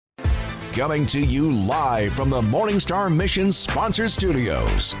Coming to you live from the Morning Star Mission sponsored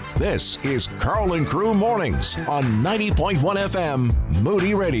studios. This is Carl and Crew Mornings on 90.1 FM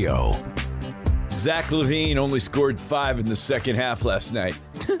Moody Radio. Zach LaVine only scored 5 in the second half last night.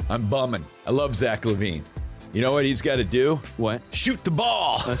 I'm bumming. I love Zach LaVine. You know what he's got to do? What? Shoot the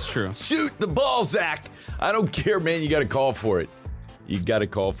ball. That's true. Shoot the ball, Zach. I don't care, man. You got to call for it. You got to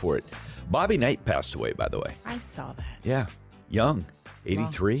call for it. Bobby Knight passed away, by the way. I saw that. Yeah. Young.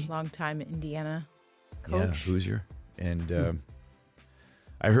 83. Long time Indiana coach. Yeah, Hoosier. And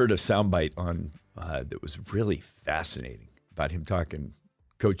I heard a soundbite on that was really fascinating about him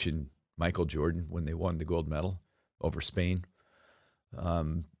coaching Michael Jordan when they won the gold medal over Spain,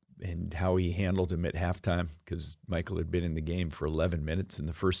 and how he handled him at halftime because Michael had been in the game for 11 minutes in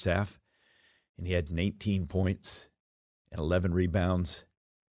the first half, and he had 19 points and 11 rebounds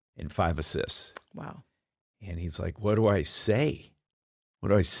and 5 assists. Wow. And he's like, what do I say? What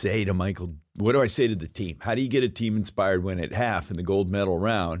do I say to Michael? What do I say to the team? How do you get a team inspired when at half in the gold medal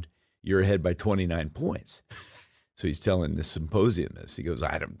round, you're ahead by 29 points? So he's telling this symposium this. He goes,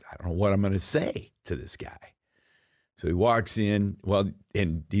 I don't know what I'm going to say to this guy. So he walks in,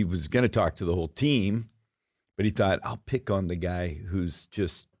 and he was going to talk to the whole team, but he thought, I'll pick on the guy who's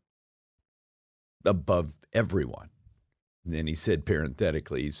just above everyone. And then he said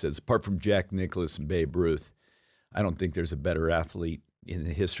parenthetically, he says, apart from Jack Nicklaus and Babe Ruth, I don't think there's a better athlete in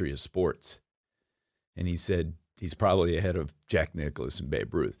the history of sports. And he said he's probably ahead of Jack Nicklaus and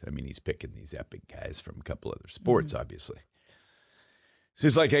Babe Ruth. I mean, he's picking these epic guys from a couple other sports, obviously. So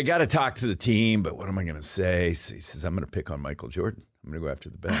he's like, I got to talk to the team, but what am I going to say? So he says, I'm going to pick on Michael Jordan. I'm going to go after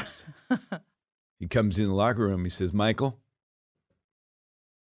the best. He comes in the locker room. He says, Michael,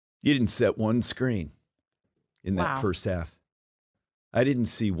 you didn't set one screen in that first half. I didn't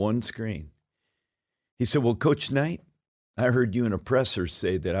see one screen. He said, well, Coach Knight, I heard you in a presser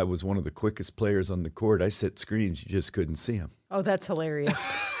say that I was one of the quickest players on the court. I set screens, you just couldn't see them. Oh, that's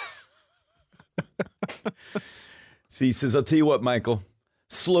hilarious. See, he says, I'll tell you what, Michael,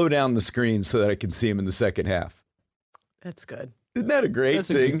 slow down the screen so that I can see him in the second half. That's good. Isn't that a great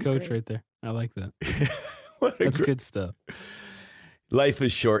thing? That's a good coach right there. I like that. That's good stuff. Life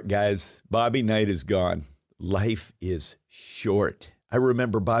is short, guys. Bobby Knight is gone. Life is short. I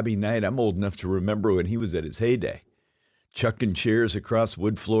remember Bobby Knight. I'm old enough to remember when he was at his heyday, chucking chairs across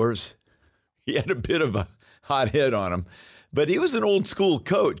wood floors. He had a bit of a hot head on him, but he was an old school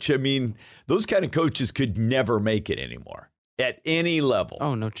coach. I mean, those kind of coaches could never make it anymore at any level.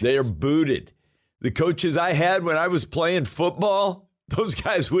 Oh, no chance. They're booted. The coaches I had when I was playing football, those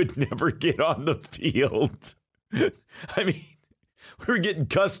guys would never get on the field. I mean, we were getting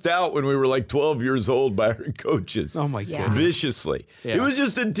cussed out when we were like 12 years old by our coaches. Oh, my God. Viciously. Yeah. It was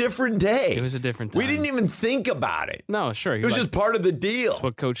just a different day. It was a different time. We didn't even think about it. No, sure. It was just part of the deal. That's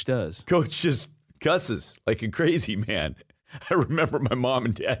what Coach does. Coach just cusses like a crazy man. I remember my mom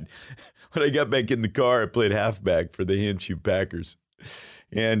and dad, when I got back in the car, I played halfback for the Hinshaw Packers.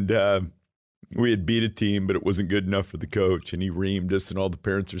 And we had beat a team, but it wasn't good enough for the coach. And he reamed us, and all the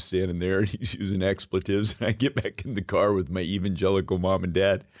parents are standing there, and he's using expletives. And I get back in the car with my evangelical mom and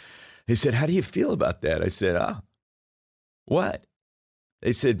dad. They said, how do you feel about that? I said, what?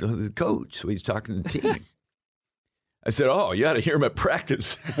 They said, the coach. So he's talking to the team. I said, you ought to hear him at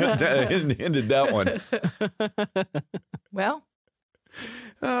practice. Ended that one. Well.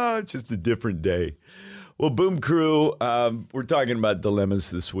 It's just a different day. Well, Boom Crew, we're talking about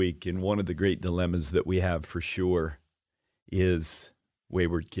dilemmas this week, and one of the great dilemmas that we have for sure is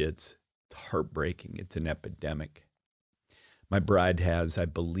wayward kids. It's heartbreaking. It's an epidemic. My bride has, I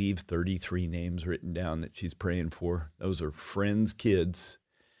believe, 33 names written down that she's praying for. Those are friends' kids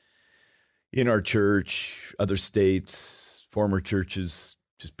in our church, other states, former churches,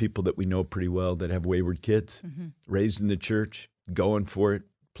 just people that we know pretty well that have wayward kids, raised in the church, going for it,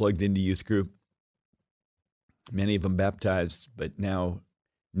 plugged into youth group. Many of them baptized, but now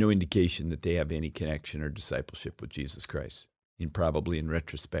no indication that they have any connection or discipleship with Jesus Christ. And probably in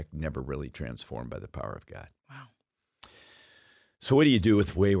retrospect, never really transformed by the power of God. Wow. So what do you do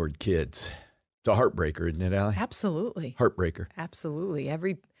with wayward kids? It's a heartbreaker, isn't it, Allie? Absolutely. Heartbreaker. Absolutely.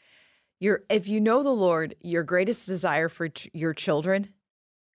 If you know the Lord, your greatest desire for your children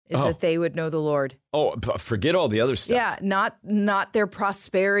is that they would know the Lord. Oh, forget all the other stuff. Yeah, not their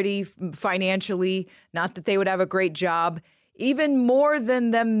prosperity financially, not that they would have a great job. Even more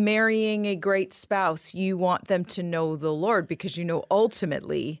than them marrying a great spouse, you want them to know the Lord because you know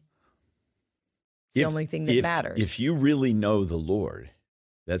ultimately it's the only thing that matters. If you really know the Lord,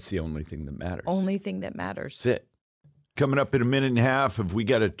 that's the only thing that matters. Only thing that matters. That's it. coming up in a minute and a half. Have we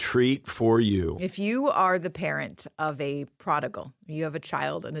got a treat for you? If you are the parent of a prodigal, you have a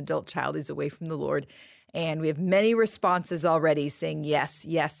child, an adult child who's away from the Lord, and we have many responses already saying yes,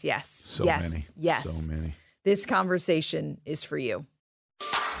 yes, yes, So yes, many. yes. So many. This conversation is for you.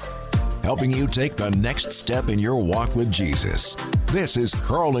 Helping you take the next step in your walk with Jesus. This is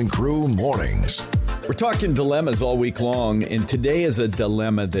Carl and Crew Mornings. We're talking dilemmas all week long, and today is a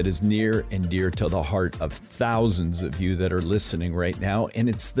dilemma that is near and dear to the heart of thousands of you that are listening right now, and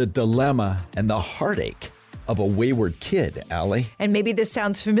it's the dilemma and the heartache of a wayward kid, Allie. And maybe this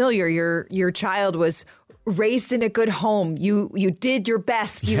sounds familiar. Your child was raised in a good home. You did your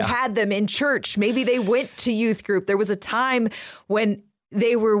best. You had them in church. Maybe they went to youth group. There was a time when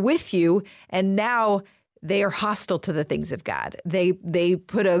they were with you, and now they are hostile to the things of God. They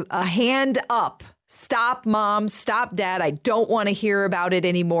put a hand up. Stop, Mom. Stop, Dad. I don't want to hear about it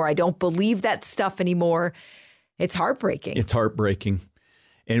anymore. I don't believe that stuff anymore. It's heartbreaking. It's heartbreaking.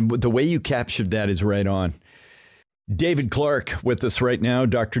 And the way you captured that is right on. David Clark with us right now.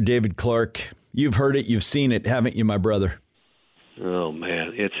 Dr. David Clark, you've heard it. You've seen it, haven't you, my brother? Oh,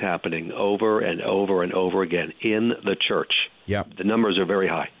 man, it's happening over and over and over again in the church. Yeah. The numbers are very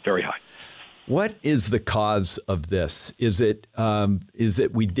high, very high. What is the cause of this? Is it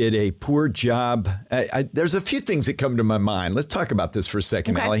we did a poor job? There's a few things that come to my mind. Let's talk about this for a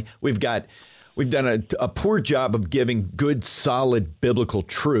second, Okay. Allie. We've done a poor job of giving good, solid biblical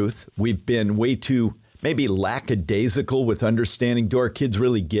truth. We've been way too maybe lackadaisical with understanding. Do our kids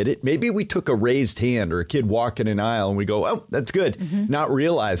really get it? Maybe we took a raised hand or a kid walking an aisle and we go, oh, that's good. Not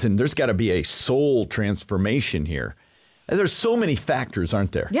realizing there's got to be a soul transformation here. And there's so many factors,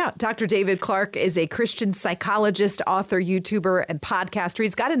 aren't there? Yeah. Dr. David Clark is a Christian psychologist, author, YouTuber, and podcaster.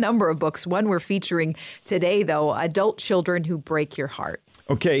 He's got a number of books. One we're featuring today, though, Adult Children Who Break Your Heart.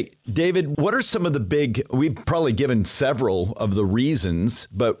 Okay, David, what are some of the we've probably given several of the reasons,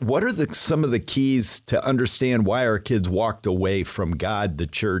 but what are some of the keys to understand why our kids walked away from God, the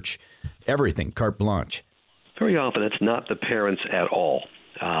church, everything, carte blanche? Very often it's not the parents at all.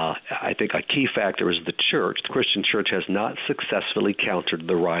 I think a key factor is the church. The Christian church has not successfully countered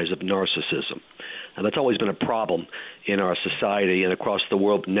the rise of narcissism. And that's always been a problem in our society and across the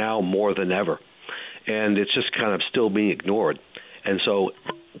world now more than ever. And it's just kind of still being ignored. And so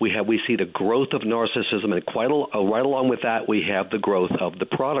we see the growth of narcissism, and right along with that, we have the growth of the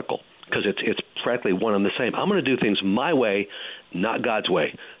prodigal, because it's practically one and the same. I'm going to do things my way, not God's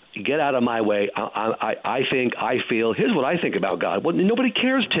way. Get out of my way. I think, I feel. Here's what I think about God. Well, nobody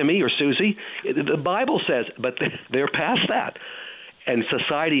cares, Timmy or Susie. The Bible says, but they're past that. And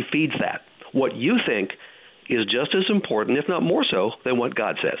society feeds that. What you think is just as important, if not more so, than what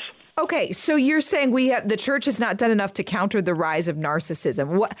God says. Okay, so you're saying the church has not done enough to counter the rise of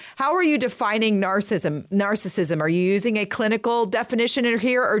narcissism. How are you defining narcissism? Are you using a clinical definition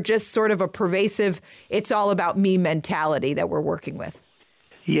here, or just sort of a pervasive, it's all about me mentality that we're working with?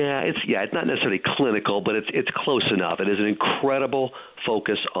 It's not necessarily clinical, but it's close enough. It is an incredible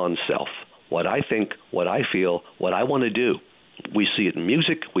focus on self. What I think, what I feel, what I want to do. We see it in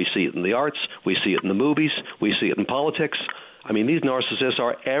music, we see it in the arts, we see it in the movies, we see it in politics. I mean, these narcissists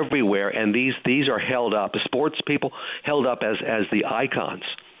are everywhere, and these are held up, sports people held up as the icons.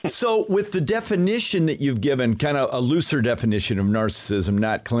 So with the definition that you've given, kind of a looser definition of narcissism,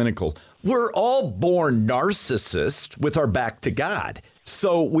 not clinical, we're all born narcissists with our back to God.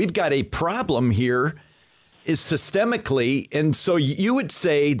 So we've got a problem here is systemically. And so you would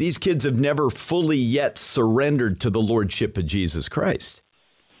say these kids have never fully yet surrendered to the lordship of Jesus Christ.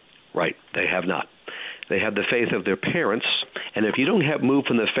 Right. They have not. They have the faith of their parents. And if you don't have moved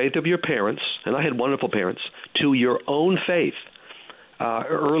from the faith of your parents, and I had wonderful parents, to your own faith,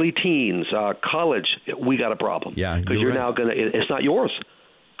 early teens, college, we got a problem. Yeah, because you're now going to, it's not yours.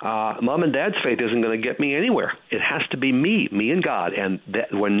 Mom and Dad's faith isn't going to get me anywhere. It has to be me and God, and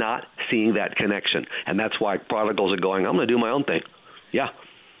we're not seeing that connection. And that's why prodigals are going, I'm going to do my own thing. Yeah.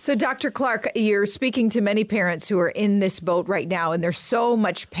 So, Dr. Clark, you're speaking to many parents who are in this boat right now, and there's so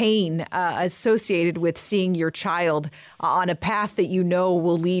much pain associated with seeing your child on a path that you know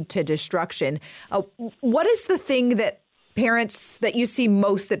will lead to destruction. What is the thing that you see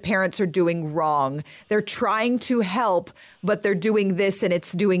most that parents are doing wrong? They're trying to help, but they're doing this and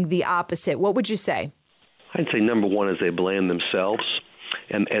it's doing the opposite. What would you say? I'd say number one is they blame themselves.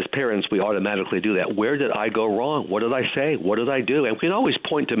 And as parents, we automatically do that. Where did I go wrong? What did I say? What did I do? And we can always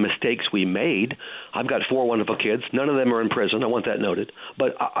point to mistakes we made. I've got 4 wonderful kids. None of them are in prison. I want that noted.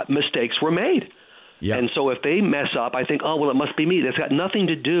 But mistakes were made. Yeah. And so if they mess up, I think, oh, well, it must be me. That's got nothing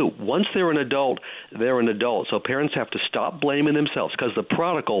to do. Once they're an adult, they're an adult. So parents have to stop blaming themselves because the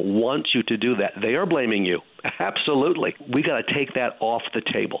prodigal wants you to do that. They are blaming you. Absolutely. We got to take that off the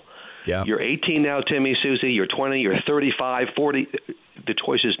table. Yeah. You're 18 now, Timmy, Susie. You're 20. You're 35, 40. The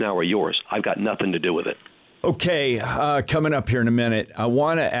choices now are yours. I've got nothing to do with it. Okay, coming up here in a minute, I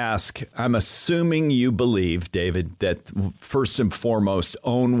want to ask, I'm assuming you believe, David, that first and foremost,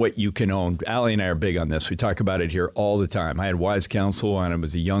 own what you can own. Allie and I are big on this. We talk about it here all the time. I had wise counsel when I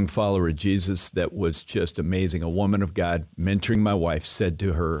was a young follower of Jesus that was just amazing. A woman of God mentoring my wife said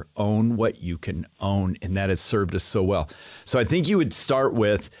to her, own what you can own, and that has served us so well. So I think you would start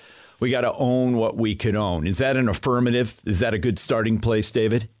with, we got to own what we can own. Is that an affirmative? Is that a good starting place,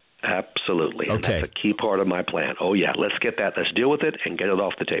 David? Absolutely. And okay. That's a key part of my plan. Oh, yeah. Let's get that. Let's deal with it and get it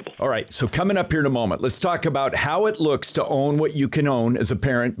off the table. All right. So coming up here in a moment, let's talk about how it looks to own what you can own as a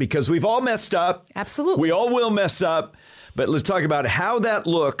parent, because we've all messed up. Absolutely. We all will mess up. But let's talk about how that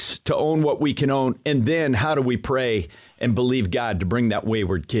looks to own what we can own. And then how do we pray and believe God to bring that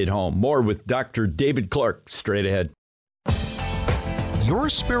wayward kid home? More with Dr. David Clark straight ahead. Your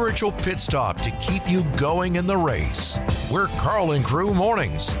spiritual pit stop to keep you going in the race. We're Carl and Crew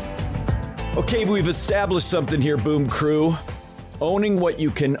Mornings. Okay, we've established something here, Boom Crew. Owning what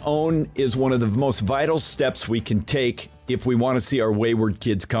you can own is one of the most vital steps we can take if we want to see our wayward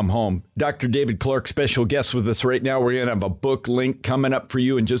kids come home. Dr. David Clark, special guest with us right now. We're going to have a book link coming up for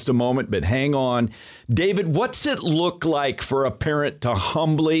you in just a moment, but hang on. David, what's it look like for a parent to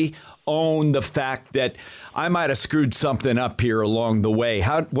humbly own the fact that I might have screwed something up here along the way?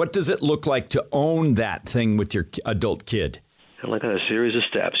 What does it look like to own that thing with your adult kid? And like on a series of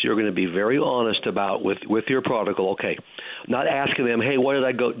steps, you're going to be very honest about with your prodigal. Okay, not asking them, hey, what did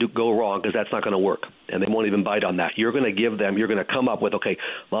I go wrong? Because that's not going to work, and they won't even bite on that. You're going to give them. You're going to come up with, okay,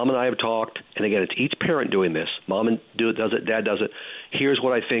 Mom and I have talked, and again, it's each parent doing this. Mom does it, Dad does it. Here's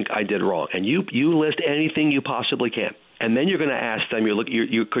what I think I did wrong, and you list anything you possibly can. And then you're going to ask them,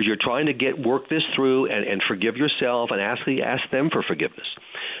 because you're trying to work this through and forgive yourself and ask them for forgiveness,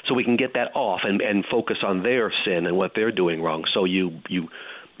 so we can get that off and focus on their sin and what they're doing wrong. So you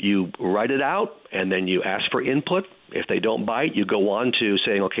write it out, and then you ask for input. If they don't bite, you go on to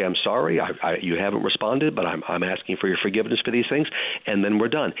saying, okay, I'm sorry, you haven't responded, but I'm asking for your forgiveness for these things, and then we're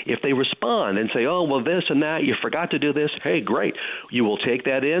done. If they respond and say, oh, well, this and that, you forgot to do this, hey, great. You will take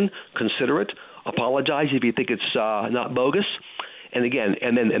that in, consider it, apologize if you think it's not bogus. And again,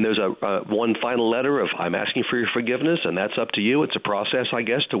 and there's a one final letter of I'm asking for your forgiveness, and that's up to you. It's a process, I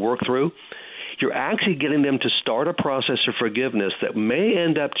guess, to work through. You're actually getting them to start a process of forgiveness that may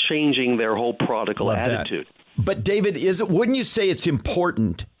end up changing their whole prodigal attitude. But David, wouldn't you say it's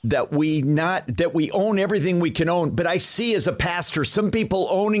important that we own everything we can own? But I see as a pastor, some people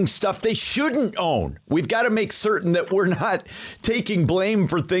owning stuff they shouldn't own. We've got to make certain that we're not taking blame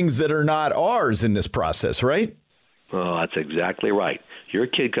for things that are not ours in this process, right? Oh, that's exactly right. Your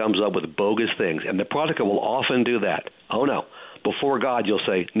kid comes up with bogus things, and the prodigal will often do that. Oh, no. Before God, you'll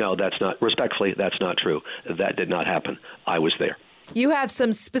say, no, respectfully, that's not true. That did not happen. I was there. You have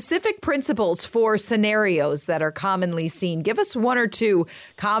some specific principles for scenarios that are commonly seen. Give us one or two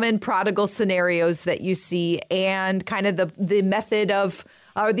common prodigal scenarios that you see and kind of the method of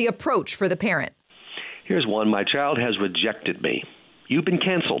or the approach for the parent. Here's one. My child has rejected me. You've been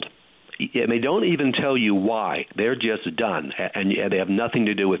canceled. And they don't even tell you why. They're just done, and they have nothing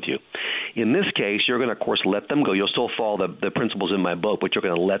to do with you. In this case, you're going to, of course, let them go. You'll still follow the principles in my book, but you're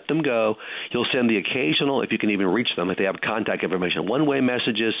going to let them go. You'll send the occasional, if you can even reach them, if they have contact information, one-way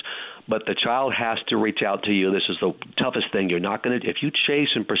messages, but the child has to reach out to you. This is the toughest thing. You're not going to, if you chase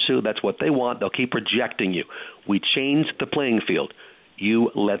and pursue, that's what they want. They'll keep rejecting you. We change the playing field. You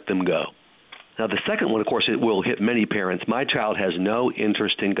let them go. Now, the second one, of course, it will hit many parents. My child has no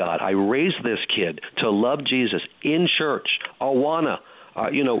interest in God. I raised this kid to love Jesus in church, Awana,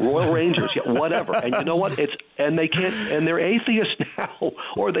 Royal Rangers, whatever. And you know what? They can't, and they're atheists now,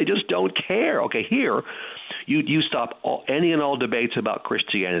 or they just don't care. Okay, here, you stop any and all debates about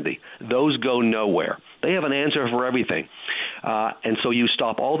Christianity. Those go nowhere. They have an answer for everything, and so you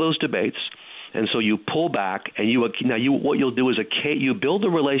stop all those debates. And so you pull back, and what you'll do is you build a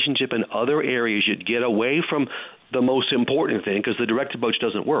relationship in other areas. You'd get away from the most important thing because the direct approach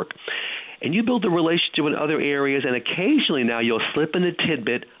doesn't work. And you build a relationship in other areas, and occasionally now you'll slip in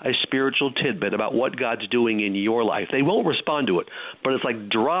a spiritual tidbit about what God's doing in your life. They won't respond to it, but it's like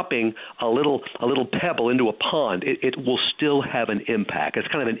dropping a little pebble into a pond. It will still have an impact. It's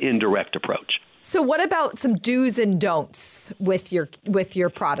kind of an indirect approach. So what about some do's and don'ts with your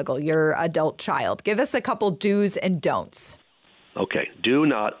prodigal, your adult child? Give us a couple do's and don'ts. Okay. Do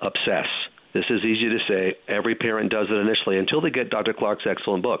not obsess. This is easy to say. Every parent does it initially until they get Dr. Clark's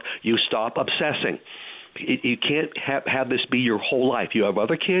excellent book. You stop obsessing. You can't have this be your whole life. You have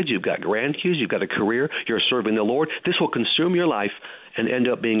other kids, you've got grandkids, you've got a career, you're serving the Lord. This will consume your life and end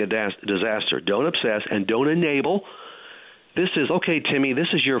up being a disaster. Don't obsess and don't enable. This is, okay, Timmy, this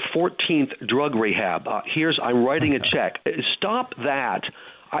is your 14th drug rehab. I'm writing a check. Stop that.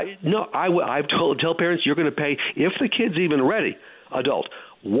 I've tell parents you're going to pay, if the kid's even ready, adult,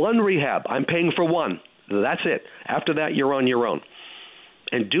 one rehab. I'm paying for one. That's it. After that, you're on your own.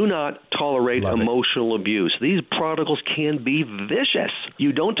 And do not tolerate emotional abuse. These prodigals can be vicious.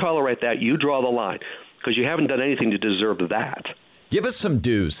 You don't tolerate that. You draw the line because you haven't done anything to deserve that. Give us some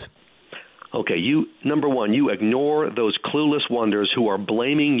do's. Okay, number one, you ignore those clueless wonders who are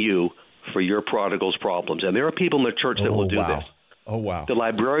blaming you for your prodigal's problems. And there are people in the church that will do this. Oh, wow. The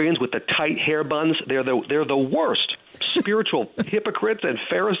librarians with the tight hair buns, they're the worst. Spiritual hypocrites and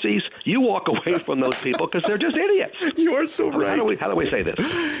Pharisees, you walk away from those people because they're just idiots. You are so right. How do we say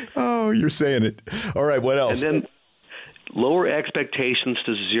this? Oh, you're saying it. All right, what else? And then lower expectations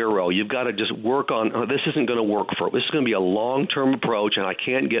to zero. You've got to just work on, this isn't going to work for it. This is going to be a long-term approach, and I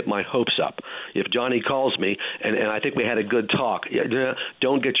can't get my hopes up. If Johnny calls me, and I think we had a good talk,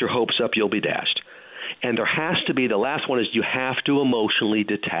 don't get your hopes up, you'll be dashed. And there has to be, the last one is you have to emotionally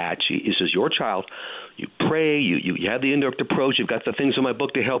detach. This is your child. You pray, you have the indirect approach, you've got the things in my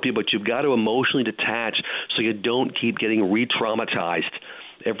book to help you, but you've got to emotionally detach so you don't keep getting re-traumatized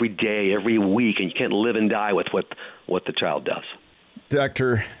every day, every week, and you can't live and die with what the child does.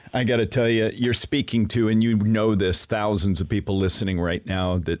 Doctor, I got to tell you, you're speaking to, and you know this, thousands of people listening right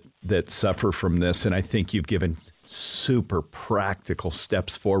now that suffer from this, and I think you've given super practical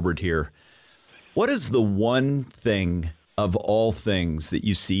steps forward here. What is the one thing of all things that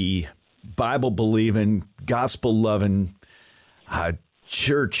you see Bible-believing, gospel-loving,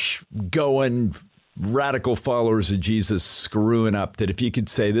 church-going, radical followers of Jesus screwing up, that if you could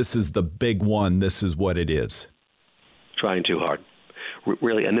say this is the big one, this is what it is? Trying too hard.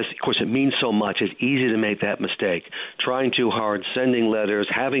 Really, and this, of course, it means so much. It's easy to make that mistake. Trying too hard, sending letters,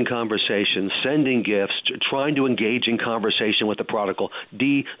 having conversations, sending gifts, trying to engage in conversation with the prodigal.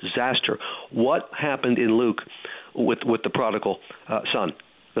 Disaster. What happened in Luke with the prodigal son?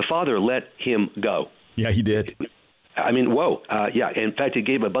 The father let him go. Yeah, he did. I mean, whoa. Yeah, in fact, he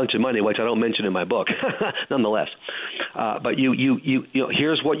gave a bunch of money, which I don't mention in my book, nonetheless. But you know,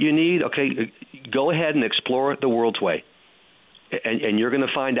 here's what you need. Okay, go ahead and explore the world's way. And you're going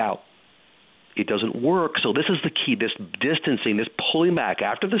to find out it doesn't work. So this is the key, this distancing, this pulling back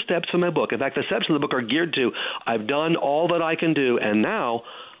after the steps in my book. In fact, the steps in the book are geared to, I've done all that I can do, and now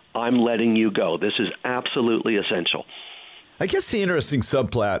I'm letting you go. This is absolutely essential. I guess the interesting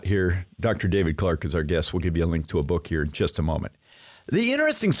subplot here, Dr. David Clark is our guest. We'll give you a link to a book here in just a moment. The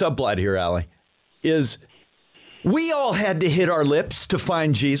interesting subplot here, Allie, is we all had to hit our lips to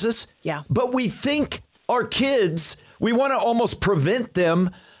find Jesus. Yeah. But we think our kids, we want to almost prevent them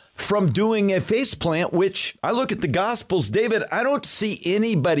from doing a faceplant, which I look at the Gospels, David, I don't see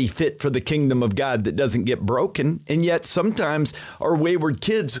anybody fit for the kingdom of God that doesn't get broken. And yet sometimes our wayward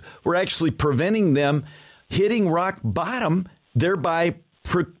kids, we're actually preventing them hitting rock bottom, thereby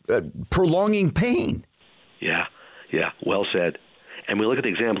prolonging pain. Yeah, well said. And we look at the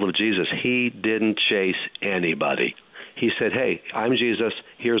example of Jesus. He didn't chase anybody. He said, hey, I'm Jesus.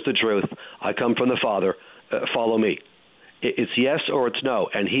 Here's the truth. I come from the Father. Follow me. It's yes or it's no.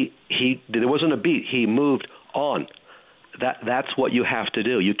 And he there wasn't a beat. He moved on. That's what you have to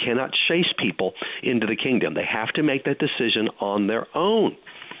do. You cannot chase people into the kingdom. They have to make that decision on their own.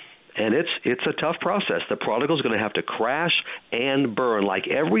 And it's a tough process. The prodigal is going to have to crash and burn like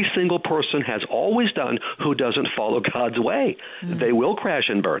every single person has always done who doesn't follow God's way. They will crash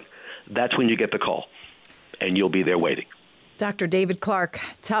and burn. That's when you get the call, and you'll be there waiting. Dr. David Clark,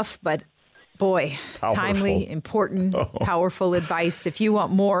 tough, but boy, powerful. Timely, important, powerful advice. If you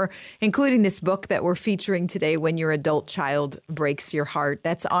want more, including this book that we're featuring today, When Your Adult Child Breaks Your Heart,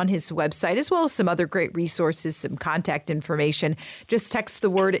 that's on his website, as well as some other great resources, some contact information. Just text the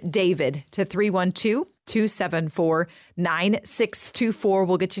word David to 312-274-9624.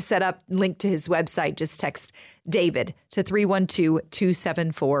 We'll get you set up. Link to his website. Just text David to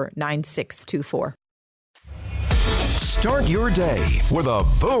 312-274-9624. Start your day with a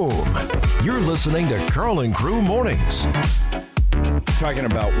boom. You're listening to Carl and Crew Mornings. Talking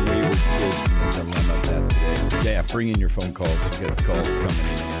about wayward kids and the dilemma of that today. Yeah, bring in your phone calls. We've got calls coming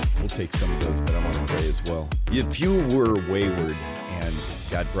in here. We'll take some of those, but I want to pray as well. If you were wayward and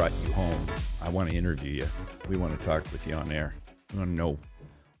God brought you home, I want to interview you. We want to talk with you on air. We want to know,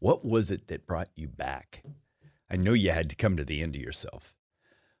 what was it that brought you back? I know you had to come to the end of yourself.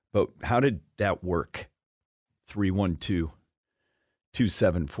 But how did that work?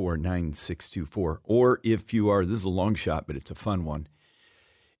 312-274-9624. Or if you are, this is a long shot, but it's a fun one.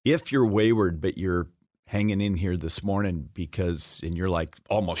 If you're wayward, but you're hanging in here this morning and you're like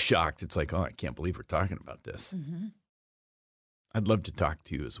almost shocked. It's like, oh, I can't believe we're talking about this. Mm-hmm. I'd love to talk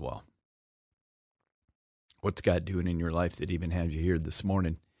to you as well. What's God doing in your life that even has you here this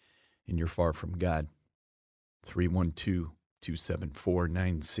morning and you're far from God?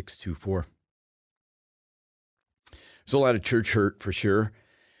 312-274-9624. There's a lot of church hurt for sure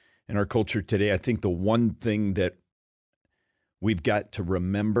in our culture today. I think the one thing that we've got to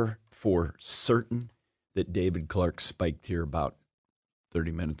remember for certain that David Clark spiked here about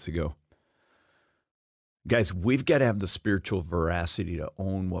 30 minutes ago. Guys, we've got to have the spiritual veracity to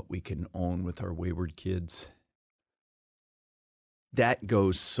own what we can own with our wayward kids. That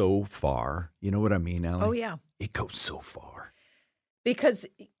goes so far. You know what I mean, Allie? Oh, yeah. It goes so far. Because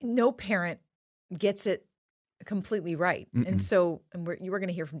no parent gets it completely right. Mm-mm. And so you were going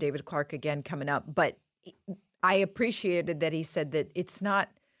to hear from David Clark again coming up. But I appreciated that he said that it's not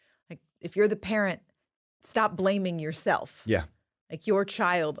like if you're the parent, stop blaming yourself. Yeah. Like your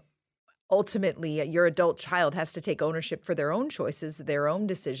child, ultimately, your adult child has to take ownership for their own choices, their own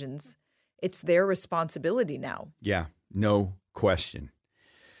decisions. It's their responsibility now. Yeah, no question.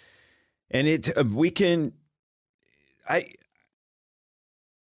 And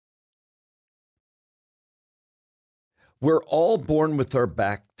we're all born with our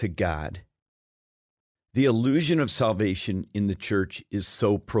back to God. The illusion of salvation in the church is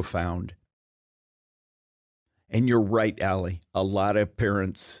so profound. And you're right, Allie. A lot of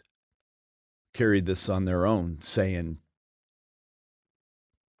parents carry this on their own, saying,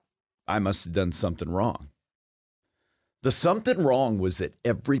 I must have done something wrong. The something wrong was that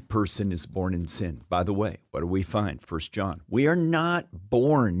every person is born in sin. By the way, what do we find? 1 John. We are not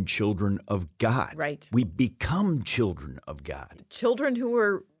born children of God. Right. We become children of God. Children who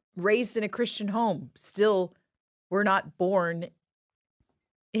were raised in a Christian home still were not born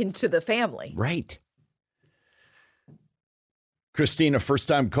into the family. Right. Christina,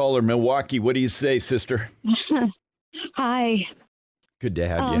 first-time caller, Milwaukee. What do you say, sister? Hi. Good to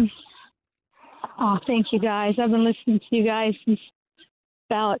have you. Oh, thank you, guys. I've been listening to you guys since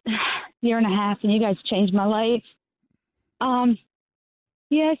about a year and a half, and you guys changed my life.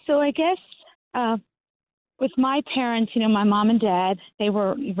 So I guess with my parents, my mom and dad, they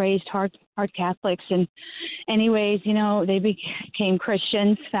were raised hard Catholics. And anyways, they became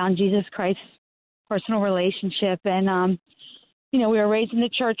Christians, found Jesus Christ's personal relationship. And, we were raised in the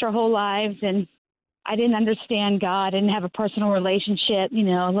church our whole lives, and I didn't understand God. I didn't have a personal relationship.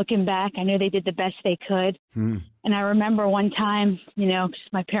 Looking back, I knew they did the best they could. And I remember one time, 'cause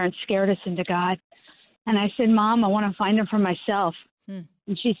my parents scared us into God. And I said, Mom, I want to find him for myself.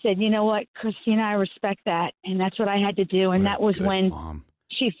 And she said, you know what, Christina, I respect that. And that's what I had to do. And that was when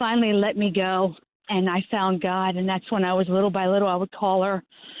she finally let me go and I found God. And that's when I was little by little, I would call her.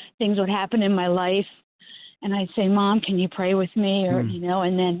 Things would happen in my life. And I'd say, Mom, can you pray with me? Or,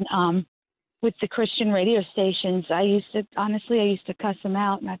 and then with the Christian radio stations, I used to cuss them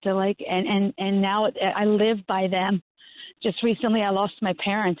out, not to like, and now I live by them. Just recently I lost my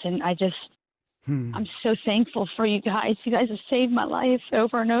parents, and I'm so thankful for you guys. You guys have saved my life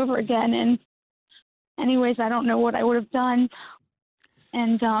over and over again. And anyways, I don't know what I would have done.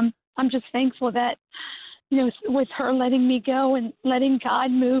 And I'm just thankful that, with her letting me go and letting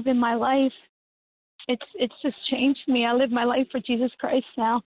God move in my life, it's just changed me. I live my life for Jesus Christ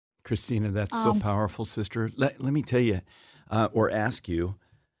now. Christina, that's so powerful, sister. Let me tell you, or ask you,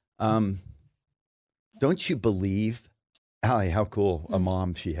 don't you believe, Allie, how cool a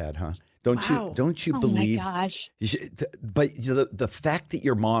mom she had, huh? Don't you believe? My gosh. But the fact that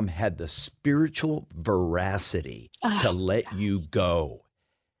your mom had the spiritual veracity to let you go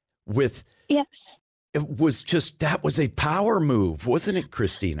with, yes, it was that was a power move, wasn't it,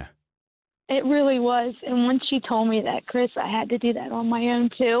 Christina? It really was. And once she told me that, Chris, I had to do that on my own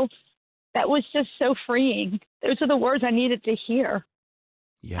too. That was just so freeing. Those are the words I needed to hear.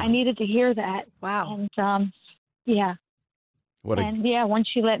 Yeah. I needed to hear that. Wow. And yeah. Once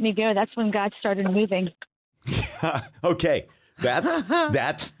she let me go, that's when God started moving. Okay.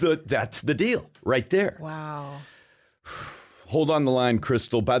 That's the deal right there. Wow. Hold on the line,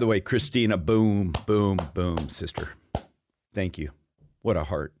 Crystal. By the way, Christina, boom, boom, boom, sister. Thank you. What a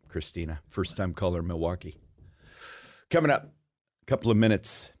heart, Christina. First-time caller, Milwaukee. Coming up, a couple of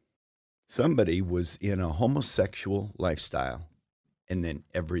minutes. Somebody was in a homosexual lifestyle, and then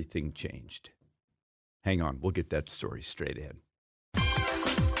everything changed. Hang on. We'll get that story straight ahead.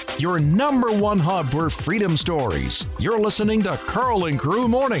 your number one hub for freedom stories. You're listening to Carl and Crew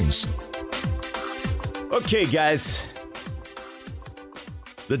Mornings. Okay, guys.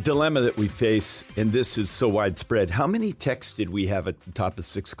 The dilemma that we face, and this is so widespread. How many texts did we have at the top of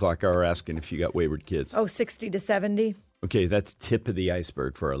 6 o'clock hour asking if you got wayward kids? 60 to 70. Okay, that's tip of the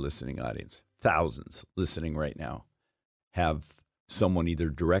iceberg for our listening audience. Thousands listening right now have someone either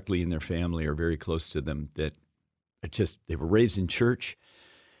directly in their family or very close to them that they were raised in church,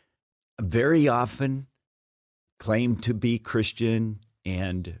 very often claim to be Christian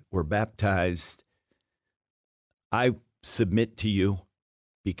and were baptized. I submit to you,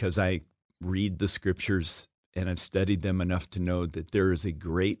 because I read the scriptures and I've studied them enough to know that there is a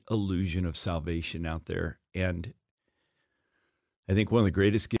great illusion of salvation out there. And I think one of the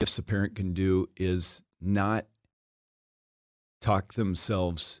greatest gifts a parent can do is not talk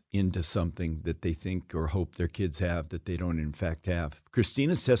themselves into something that they think or hope their kids have that they don't in fact have.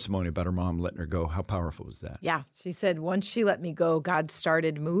 Christina's testimony about her mom letting her go, how powerful was that? Yeah, she said, once she let me go, God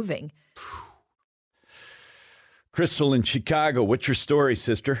started moving. Crystal in Chicago, what's your story,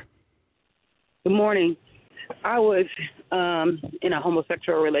 sister? Good morning. I was in a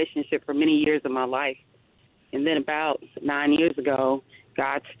homosexual relationship for many years of my life. And then about 9 years ago,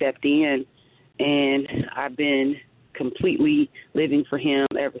 God stepped in, and I've been completely living for him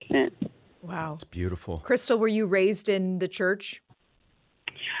ever since. Wow. It's beautiful. Crystal, were you raised in the church?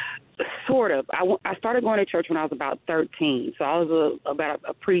 Sort of. I started going to church when I was about 13. So I was about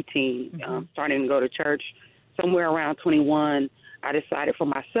a preteen, starting to go to church. Somewhere around 21, I decided for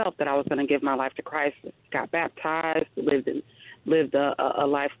myself that I was going to give my life to Christ. Got baptized, lived a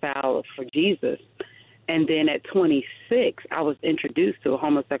lifestyle for Jesus. And then at 26, I was introduced to a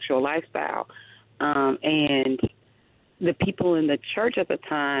homosexual lifestyle. And the people in the church at the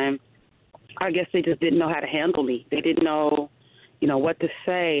time, I guess they just didn't know how to handle me. They didn't know, what to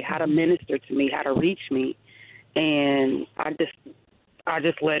say, how to minister to me, how to reach me. And I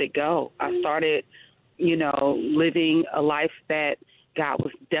just let it go. I started living a life that God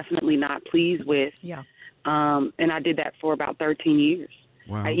was definitely not pleased with. Yeah. And I did that for about 13 years.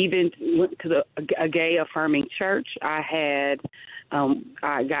 Wow. I even went to a gay affirming church. I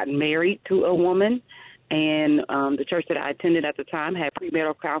got married to a woman, and the church that I attended at the time had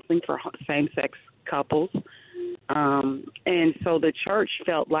premarital counseling for same-sex couples. And so the church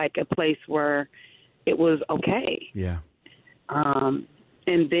felt like a place where it was okay. Yeah.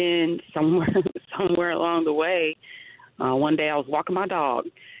 And then somewhere along the way, one day I was walking my dog,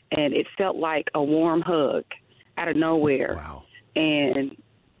 and it felt like a warm hug out of nowhere. Wow. And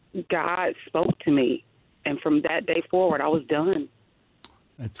God spoke to me. And from that day forward, I was done.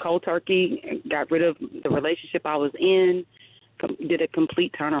 Cold turkey, got rid of the relationship I was in, did a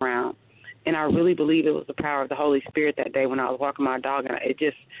complete turnaround. And I really believe it was the power of the Holy Spirit that day when I was walking my dog. And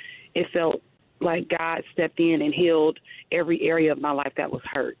it felt like God stepped in and healed every area of my life that was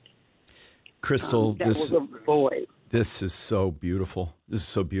hurt. Crystal, was a void. This is so beautiful. This is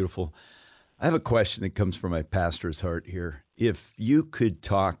so beautiful. I have a question that comes from my pastor's heart here. If you could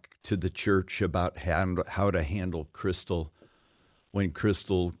talk to the church about how to handle Crystal when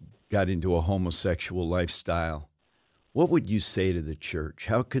Crystal got into a homosexual lifestyle, what would you say to the church?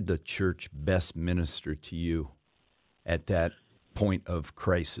 How could the church best minister to you at that point of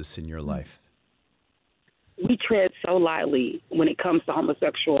crisis in your life? We tread so lightly when it comes to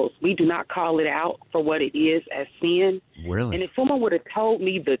homosexuals. We do not call it out for what it is as sin. Really? And if someone would have told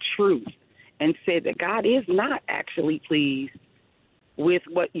me the truth and said that God is not actually pleased with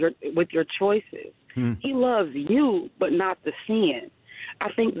your choices, He loves you, but not the sin.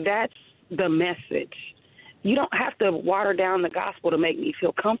 I think that's the message. You don't have to water down the gospel to make me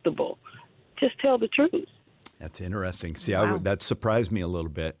feel comfortable. Just tell the truth. That's interesting. See, Wow. that surprised me a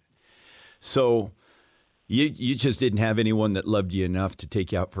little bit. So you just didn't have anyone that loved you enough to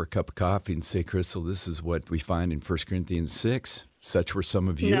take you out for a cup of coffee and say, Crystal, this is what we find in 1 Corinthians 6. Such were some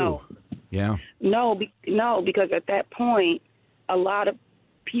of you. No. Yeah. No, because at that point, a lot of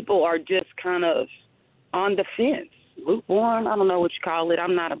people are just kind of on the fence, lukewarm. I don't know what you call it.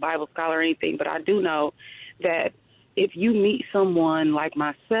 I'm not a Bible scholar or anything, but I do know that if you meet someone like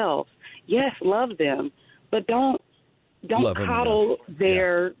myself, yes, love them, but don't coddle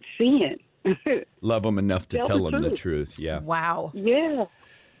their sin. Love them enough to tell them the truth. Yeah. Wow. Yeah.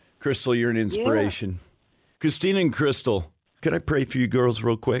 Crystal, you're an inspiration. Yeah. Christina and Crystal, could I pray for you girls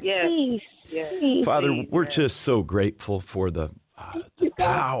real quick? Yes. Yes. Father, we're just so grateful for the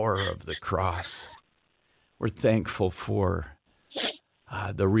power of the cross. We're thankful for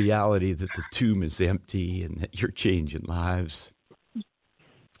the reality that the tomb is empty and that you're changing lives.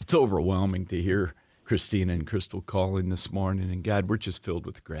 It's overwhelming to hear Christina and Crystal calling this morning. And God, we're just filled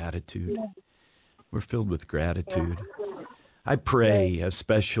with gratitude. We're filled with gratitude. I pray a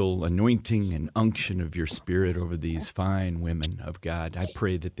special anointing and unction of your Spirit over these fine women of God. I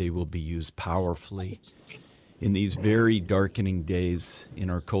pray that they will be used powerfully in these very darkening days in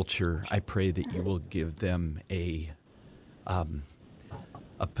our culture. I pray that you will give them a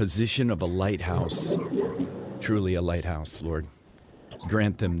position of a lighthouse, truly a lighthouse, Lord.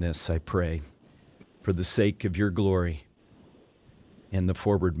 Grant them this, I pray, for the sake of your glory and the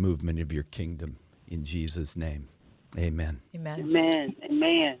forward movement of your kingdom. In Jesus' name, amen. Amen. Amen.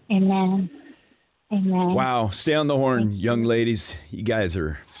 Amen. Amen. Amen. Wow. Stay on the horn, young ladies. You guys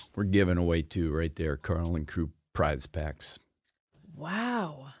we're giving away two right there, Carl and Crew prize packs.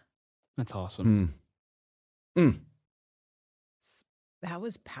 Wow. That's awesome. That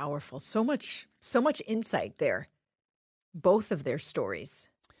was powerful. So much insight there. Both of their stories.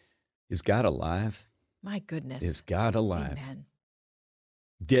 Is God alive? My goodness. Is God alive? Amen.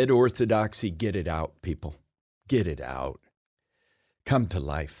 Dead orthodoxy, get it out, people. Get it out. Come to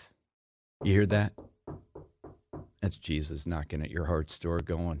life. You hear that? That's Jesus knocking at your heart's door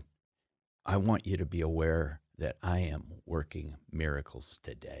going, I want you to be aware that I am working miracles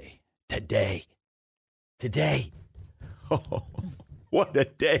today. Today. Oh, what a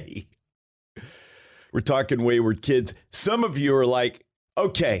day. We're talking wayward kids. Some of you are like,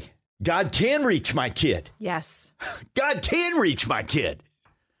 okay, God can reach my kid. Yes. God can reach my kid.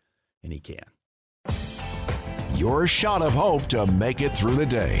 And he can. Your shot of hope to make it through the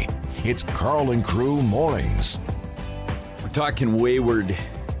day. It's Carl and Crew Mornings. We're talking wayward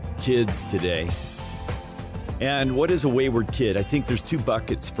kids today. And what is a wayward kid? I think there's two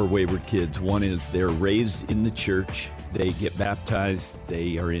buckets for wayward kids. One is they're raised in the church. They get baptized.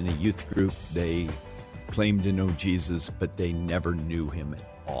 They are in a youth group. They claim to know Jesus, but they never knew him at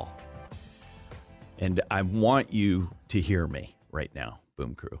all. And I want you to hear me right now,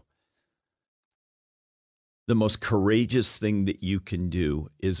 Boom Crew. The most courageous thing that you can do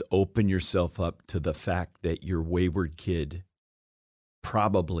is open yourself up to the fact that your wayward kid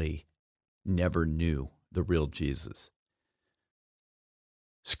probably never knew the real Jesus.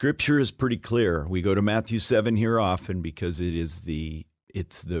 Scripture is pretty clear. We go to Matthew 7 here often because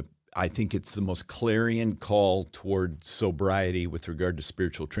I think it's the most clarion call toward sobriety with regard to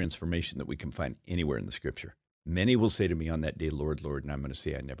spiritual transformation that we can find anywhere in the Scripture. Many will say to me on that day, Lord, Lord, and I'm going to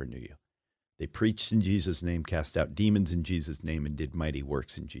say, I never knew you. They preached in Jesus' name, cast out demons in Jesus' name, and did mighty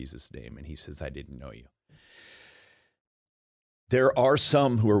works in Jesus' name. And he says, I didn't know you. There are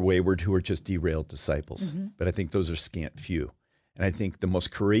some who are wayward who are just derailed disciples, but I think those are scant few. And I think the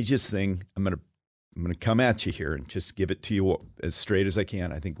most courageous thing, I'm going to come at you here and just give it to you as straight as I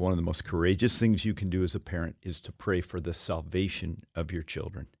can. I think one of the most courageous things you can do as a parent is to pray for the salvation of your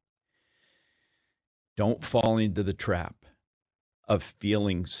children. Don't fall into the trap of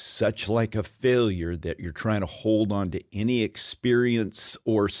feeling such like a failure that you're trying to hold on to any experience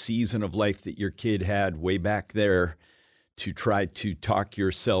or season of life that your kid had way back there to try to talk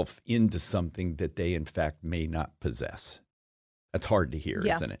yourself into something that they, in fact, may not possess. That's hard to hear,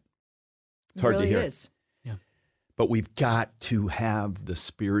 isn't it? It's hard to hear. It is. Yeah. But we've got to have the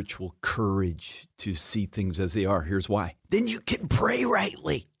spiritual courage to see things as they are. Here's why. Then you can pray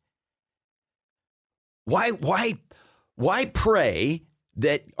rightly. Why pray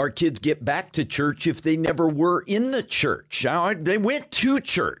that our kids get back to church if they never were in the church? Now, they went to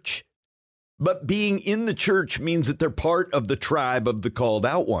church, but being in the church means that they're part of the tribe of the called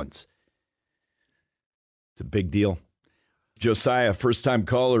out ones. It's a big deal. Josiah, first-time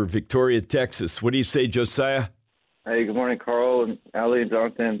caller, Victoria, Texas. What do you say, Josiah? Hey, good morning, Carl and Allie and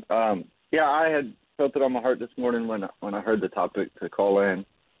Jonathan. I had felt it on my heart this morning when I heard the topic to call in.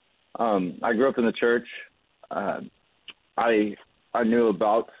 I grew up in the church. I knew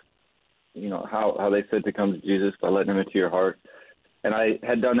about, how they said to come to Jesus by letting him into your heart. And I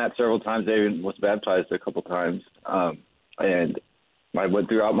had done that several times. I even was baptized a couple times. And I went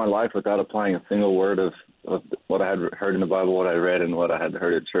throughout my life without applying a single word of what I had heard in the Bible, what I read, and what I had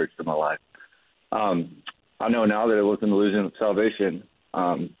heard in church in my life. I know now that it was an illusion of salvation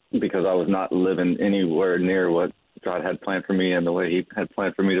because I was not living anywhere near what God had planned for me and the way he had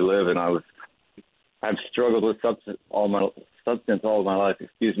planned for me to live. And I've struggled with substance all of my life,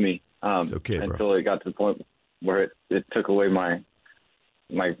 It's okay, bro. Until it got to the point where it took away my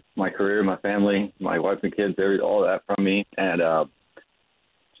career, my family, my wife and kids, all that from me. And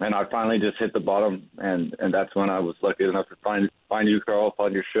I finally just hit the bottom, and that's when I was lucky enough to find you, Carl,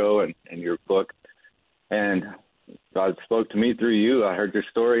 find your show and your book. And God spoke to me through you. I heard your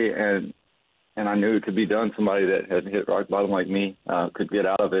story, and I knew it could be done. Somebody that had hit rock bottom like me could get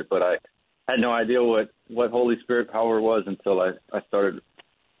out of it. But had no idea what Holy Spirit power was until I started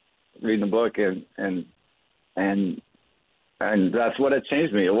reading the book, and that's what had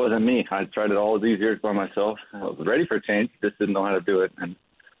changed me. It wasn't me. I tried it all of these years by myself. I was ready for change, just didn't know how to do it. And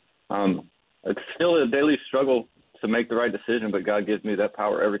it's still a daily struggle to make the right decision, but God gives me that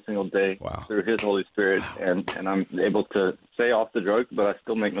power every single day through His Holy Spirit, and I'm able to stay off the drugs, but I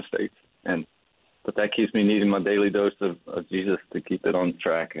still make mistakes. But that keeps me needing my daily dose of Jesus to keep it on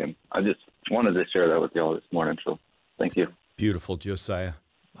track. And I just wanted to share that with y'all this morning. So thank you. Beautiful, Josiah.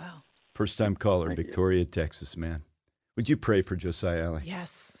 Wow. First-time caller, Thank Victoria, you. Texas, man. Would you pray for Josiah Alley?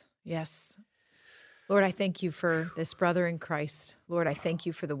 Yes, yes. Lord, I thank you for this brother in Christ. Lord, I thank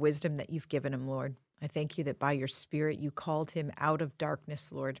you for the wisdom that you've given him, Lord. I thank you that by your Spirit you called him out of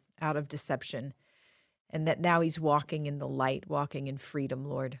darkness, Lord, out of deception, and that now he's walking in the light, walking in freedom,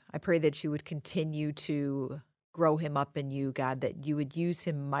 Lord. I pray that you would continue to grow him up in you, God, that you would use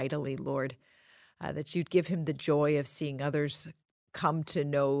him mightily, Lord, that you'd give him the joy of seeing others come to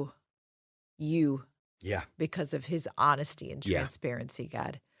know you because of his honesty and transparency,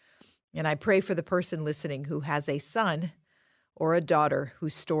 God. And I pray for the person listening who has a son or a daughter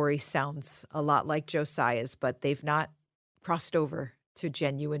whose story sounds a lot like Josiah's, but they've not crossed over to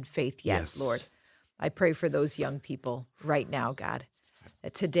genuine faith yet, Lord. I pray for those young people right now, God,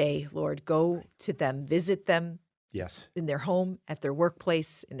 that today, Lord, go to them, visit them in their home, at their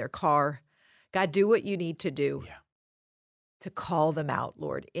workplace, in their car. God, do what you need to do to call them out,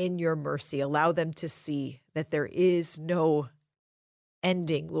 Lord, in your mercy. Allow them to see that there is no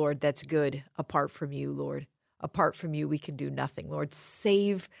ending, Lord, that's good apart from you, Lord. Apart from you, we can do nothing, Lord.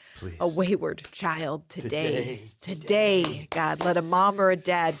 Save a wayward child today. God, let a mom or a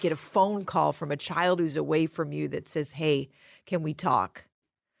dad get a phone call from a child who's away from you that says, hey, can we talk?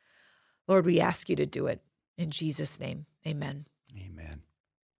 Lord, we ask you to do it. In Jesus' name, amen. Amen.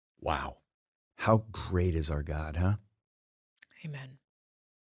 Wow. How great is our God, huh? Amen.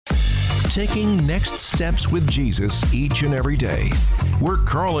 Taking next steps with Jesus each and every day. We're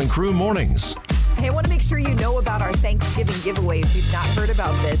Carl and Crew Mornings. Hey, I want to make sure you know about our Thanksgiving giveaway if you've not heard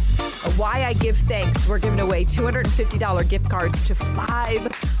about this. Why I Give Thanks. We're giving away $250 gift cards to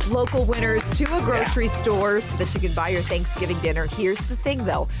 5 local winners to a grocery store so that you can buy your Thanksgiving dinner. Here's the thing,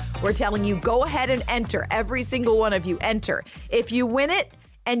 though. We're telling you, go ahead and enter. Every single one of you enter. If you win it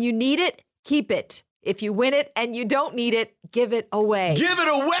and you need it, keep it. If you win it and you don't need it, give it away. Give it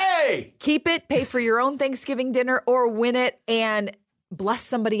away! Keep it, pay for your own Thanksgiving dinner, or win it and bless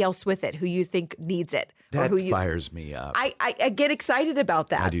somebody else with it who you think needs it. That or who fires me up. I get excited about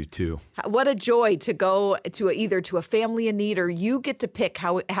that. I do too. What a joy to go to either to a family in need, or you get to pick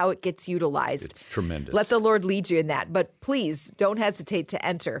how it gets utilized. It's tremendous. Let the Lord lead you in that. But please don't hesitate to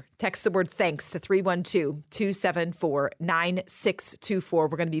enter. Text the word thanks to 312-274-9624. We're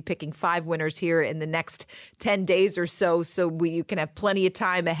going to be picking 5 winners here in the next 10 days or so you can have plenty of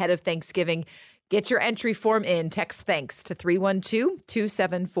time ahead of Thanksgiving. Get your entry form in. Text thanks to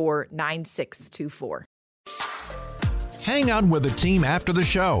 312-274-9624. Hang out with the team after the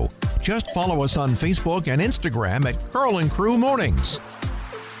show. Just follow us on Facebook and Instagram at Carl and Crew Mornings.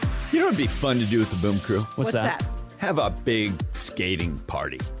 You know what would be fun to do with the Boom Crew? What's that? Have a big skating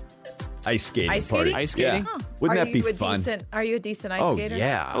party. Ice skating party. Ice skating? Yeah. Wouldn't that be fun? Are you a decent ice skater? Oh,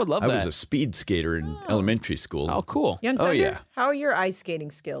 yeah. I would love that. I was a speed skater in elementary school. Oh, cool. Young Thunder, yeah. how are your ice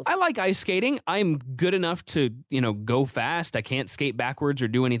skating skills? I like ice skating. I'm good enough to, go fast. I can't skate backwards or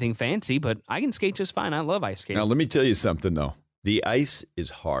do anything fancy, but I can skate just fine. I love ice skating. Now, let me tell you something, though. The ice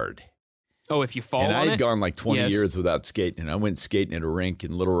is hard. Oh, if you fall and on it? I had gone like 20 Yes. years without skating, and I went skating at a rink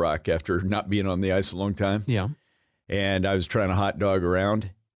in Little Rock after not being on the ice a long time. Yeah. And I was trying to hot dog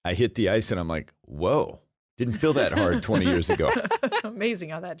around. I hit the ice, and I'm like, whoa. Didn't feel that hard 20 years ago. Amazing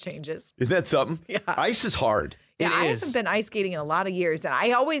how that changes. Isn't that something? Yeah. Ice is hard. Yeah, It I is. haven't been ice skating in a lot of years, and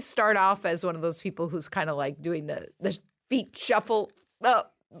I always start off as one of those people who's kind of like doing the feet shuffle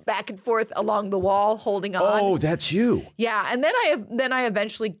back and forth along the wall, holding on. Oh, that's you. Yeah, and then I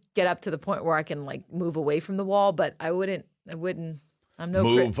eventually get up to the point where I can like move away from the wall, but I wouldn't. I'm no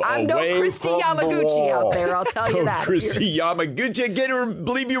Christy from the Yamaguchi wall. out there. I'll tell you that. Christy Yamaguchi. I can't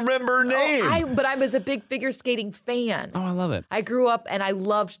believe you remember her name. But I was a big figure skating fan. Oh, I love it. I grew up and I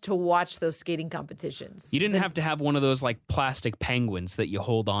loved to watch those skating competitions. You didn't have to have one of those like plastic penguins that you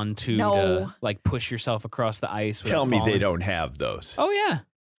hold on to No. to like push yourself across the ice. Tell without me falling. they don't have those. Oh, yeah.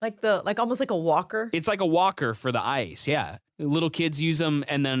 Like almost like a walker. It's like a walker for the ice. Yeah. Little kids use them,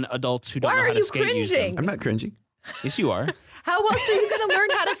 and then adults who don't Why know are how to you skate use cringing? them. I'm not cringing. Yes, you are. How else are you going to learn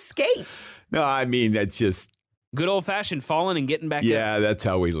how to skate? No, I mean, that's just, Good old fashioned falling and getting back up. yeah, that's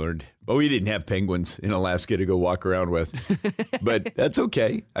how we learned. But we didn't have penguins in Alaska to go walk around with. But that's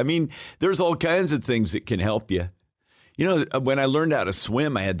okay. I mean, there's all kinds of things that can help you. You know, when I learned how to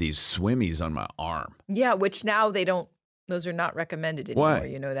swim, I had these swimmies on my arm. Yeah, which now those are not recommended anymore. Why?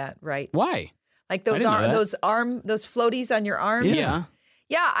 You know that, right? Why? Like I didn't know that. those floaties on your arms. Yeah.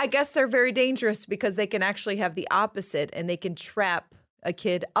 Yeah, I guess they're very dangerous because they can actually have the opposite, and they can trap a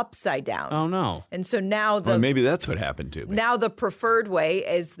kid upside down. Oh, no. And so now Well, maybe that's what happened to me. now the preferred way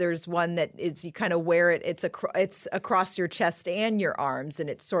is there's one that is you kind of wear it. It's across your chest and your arms, and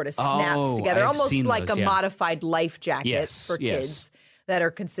it sort of snaps Oh, together, I've almost seen like those, a yeah. modified life jacket Yes, for yes. kids that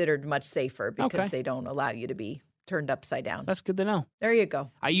are considered much safer because Okay. they don't allow you to be turned upside down. That's good to know. There you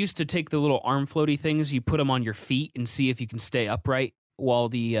go. I used to take the little arm floaty things. You put them on your feet and see if you can stay upright while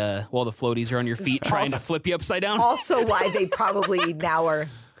the floaties are on your feet, trying to flip you upside down. Also, why they probably now are.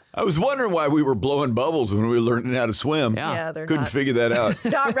 I was wondering why we were blowing bubbles when we were learning how to swim. Yeah. They're Couldn't not, figure that out.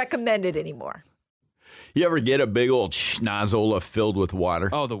 not recommended anymore. You ever get a big old schnozola filled with water?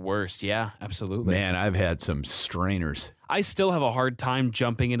 Oh, the worst. Yeah, absolutely. Man, I've had some strainers. I still have a hard time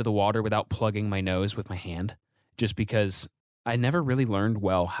jumping into the water without plugging my nose with my hand, just because I never really learned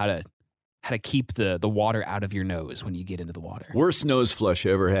well how to keep the water out of your nose when you get into the water. Worst nose flush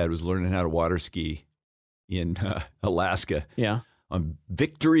I ever had was learning how to water ski in Alaska Yeah. on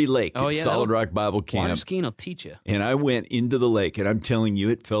Victory Lake Oh, at yeah, Solid that'll- Rock Bible Water Camp. skiing will teach you. And I went into the lake, and I'm telling you,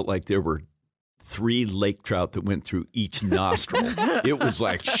 it felt like there were 3 lake trout that went through each nostril. It was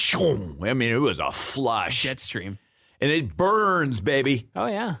like, shoom. I mean, it was a flush. Jet stream. And it burns, baby. Oh,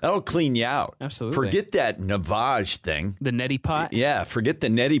 yeah. That'll clean you out. Absolutely. Forget that Navage thing. The neti pot Yeah, forget the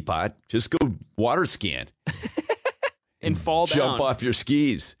neti pot. Just go water skiing. and fall down. Jump off your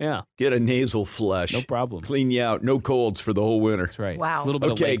skis. Yeah, Get a nasal flush. no problem. Clean you out. No colds for the whole winter. That's right. Wow. A little bit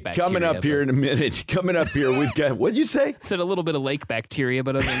of Okay, lake bacteria. coming up here in a minute. Coming up here, we've got, what'd you say? I said a little bit of lake bacteria,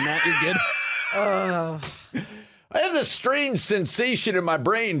 but other than that, you're good. I have this strange sensation in my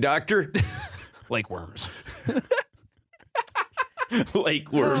brain, doctor. Lake worms.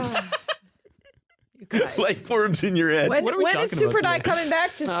 Lake worms. You guys. Lake worms in your head. When, What are we when talking is Super about Night today? coming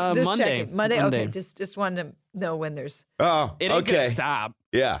back? Just Monday. checking. Monday. Monday. Okay. Just wanted to know when there's Oh, It ain't okay. gonna stop.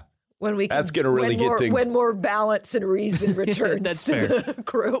 Yeah. when we can. That's gonna really when get more, things- when more balance and reason returns That's to the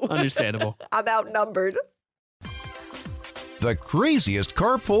crew. Understandable. I'm outnumbered. The craziest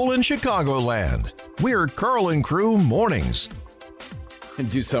carpool in Chicagoland. We're Carl and Crew Mornings. And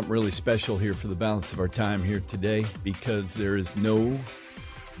do something really special here for the balance of our time here today, because there is no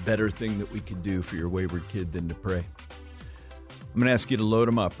better thing that we could do for your wayward kid than to pray. I'm going to ask you to load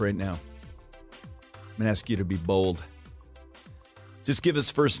them up right now. I'm going to ask you to be bold. Just give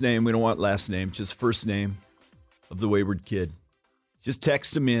us first name. We don't want last name, just first name of the wayward kid. Just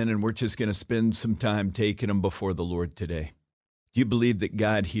text them in, and we're just going to spend some time taking them before the Lord today. Do you believe that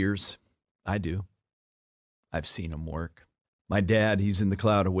God hears? I do. I've seen him work. My dad, he's in the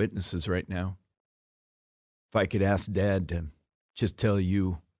cloud of witnesses right now. If I could ask Dad to just tell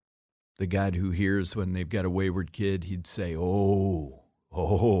you, the God who hears when they've got a wayward kid, he'd say, oh,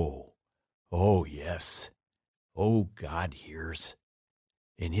 yes. Oh, God hears.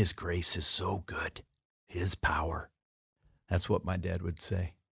 And his grace is so good. His power. That's what my dad would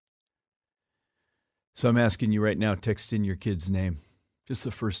say. So I'm asking you right now, text in your kid's name. Just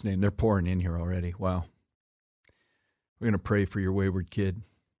the first name. They're pouring in here already. Wow. We're going to pray for your wayward kid.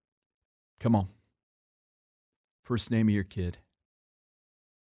 Come on. First name of your kid.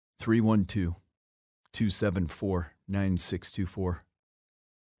 312-274-9624.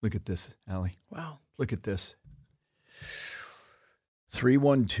 Look at this, Allie. Wow. Look at this.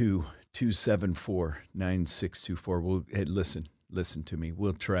 312-274-9624. Well, hey, listen to me.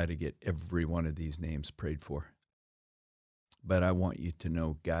 We'll try to get every one of these names prayed for. But I want you to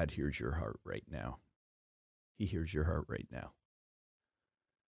know God hears your heart right now. He hears your heart right now.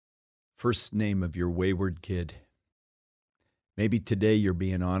 First name of your wayward kid. Maybe today you're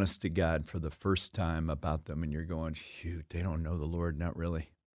being honest to God for the first time about them, and you're going, shoot, they don't know the Lord. Not really.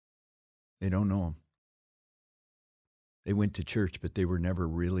 They don't know him. They went to church, but they were never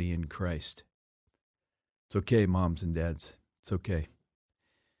really in Christ. It's okay, moms and dads. It's okay.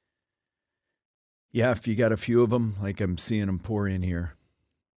 Yeah, if you got a few of them, like I'm seeing them pour in here,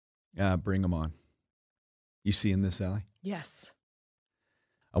 bring them on. You seeing this, Allie? Yes.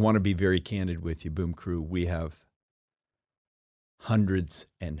 I want to be very candid with you, Boom Crew. We have hundreds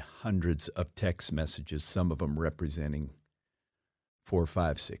and hundreds of text messages, some of them representing 4,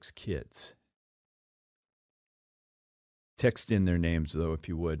 5, 6 kids. Text in their names, though, if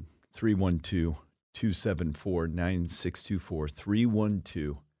you would.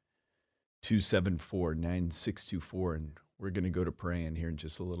 312-274-9624. 312-274-9624. And We're going to go to praying here in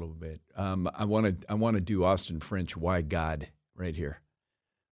just a little bit. I want to do Austin French, Why God, right here.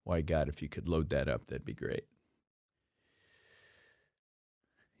 Why God, if you could load that up, that'd be great.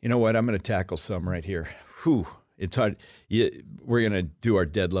 You know what? I'm going to tackle some right here. Whew, it's hard. We're going to do our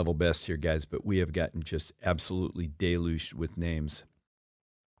dead level best here, guys, but we have gotten just absolutely deluged with names.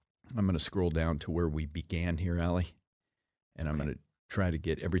 I'm going to scroll down to where we began here, Allie, and I'm going to try to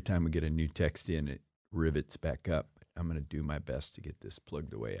get, every time we get a new text in, it rivets back up. I'm going to do my best to get this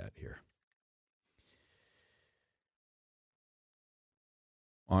plugged away out here.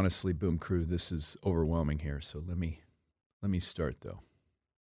 Honestly, Boom Crew, this is overwhelming here, so let me start, though.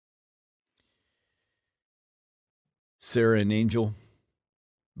 Sarah and Angel,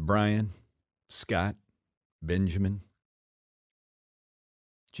 Brian, Scott, Benjamin,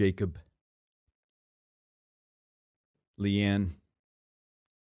 Jacob, Leanne,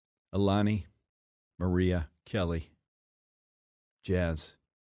 Alani, Maria, Kelly, Jazz,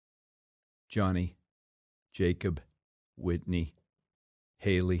 Johnny, Jacob, Whitney,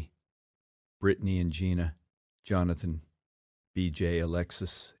 Haley, Brittany and Gina, Jonathan, BJ,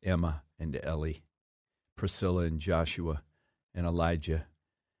 Alexis, Emma, and Ellie, Priscilla and Joshua, and Elijah,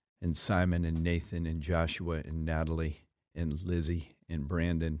 and Simon and Nathan and Joshua and Natalie and Lizzie and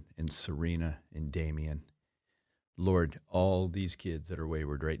Brandon and Serena and Damien. Lord, all these kids that are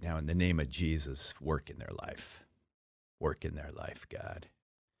wayward right now, in the name of Jesus, work in their life. Work in their life, God.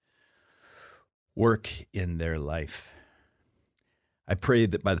 Work in their life. I pray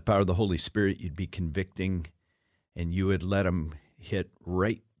that by the power of the Holy Spirit, you'd be convicting and you would let them hit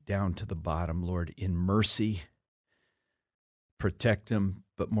right down to the bottom, Lord, in mercy. Protect them,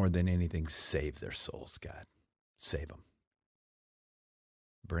 but more than anything, save their souls, God. Save them.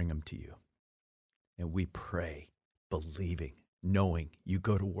 Bring them to you. And we pray, believing, knowing you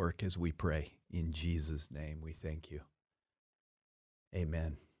go to work as we pray. In Jesus' name, we thank you.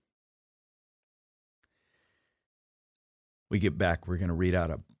 Amen. We get back, we're going to read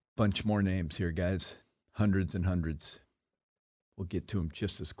out a bunch more names here, guys. Hundreds and hundreds. We'll get to them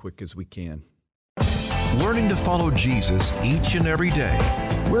just as quick as we can. Learning to follow Jesus each and every day.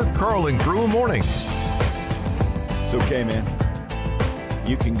 We're Carl and Crew Mornings. It's okay, man.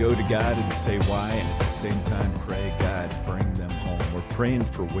 You can go to God and say why, and at the same time pray, God, bring them home. We're praying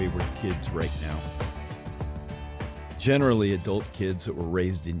for wayward kids right now. Generally, adult kids that were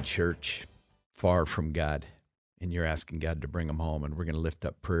raised in church, far from God. And you're asking God to bring them home, and we're going to lift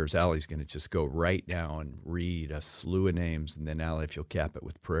up prayers. Allie's going to just go right now and read a slew of names, and then Allie, if you'll cap it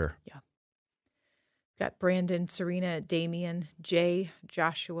with prayer. Yeah. Got Brandon, Serena, Damien, Jay,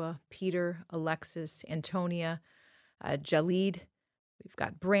 Joshua, Peter, Alexis, Antonia, Jalid. We've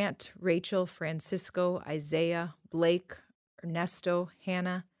got Brant, Rachel, Francisco, Isaiah, Blake, Ernesto,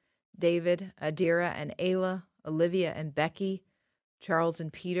 Hannah, David, Adira and Ayla, Olivia and Becky, Charles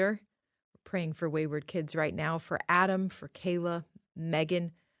and Peter. Praying for wayward kids right now, for Adam, for Kayla,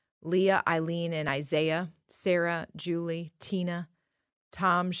 Megan, Leah, Eileen, and Isaiah, Sarah, Julie, Tina,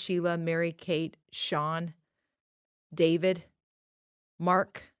 Tom, Sheila, Mary, Kate, Sean, David,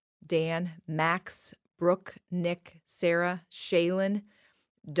 Mark, Dan, Max, Brooke, Nick, Sarah, Shaylin,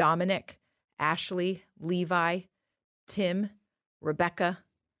 Dominic, Ashley, Levi, Tim, Rebecca,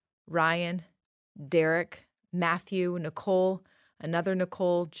 Ryan, Derek, Matthew, Nicole, another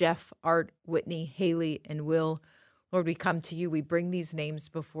Nicole, Jeff, Art, Whitney, Haley, and Will. Lord, we come to you. We bring these names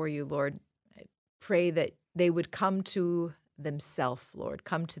before you, Lord. I pray that they would come to themselves, Lord,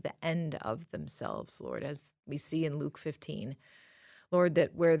 come to the end of themselves, Lord, as we see in Luke 15. Lord,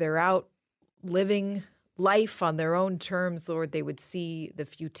 that where they're out living life on their own terms, Lord, they would see the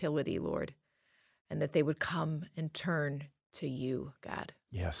futility, Lord, and that they would come and turn to you, God.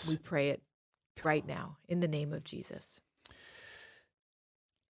 Yes. We pray it right now in the name of Jesus.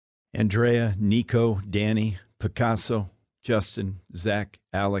 Andrea, Nico, Danny, Picasso, Justin, Zach,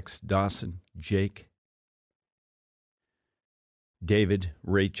 Alex, Dawson, Jake, David,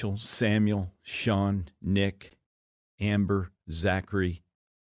 Rachel, Samuel, Sean, Nick, Amber, Zachary,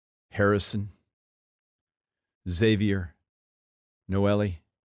 Harrison, Xavier, Noelle,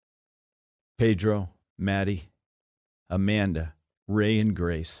 Pedro, Maddie, Amanda, Ray and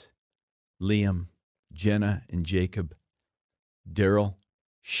Grace, Liam, Jenna and Jacob, Daryl,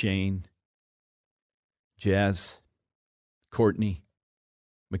 Shane, Jazz, Courtney,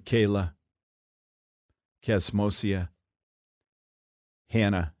 Michaela, Casmosia,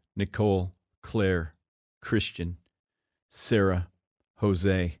 Hannah, Nicole, Claire, Christian, Sarah,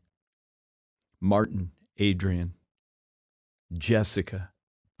 Jose, Martin, Adrian, Jessica,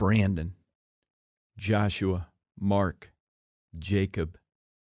 Brandon, Joshua, Mark, Jacob,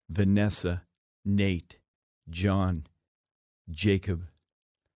 Vanessa, Nate, John, Jacob,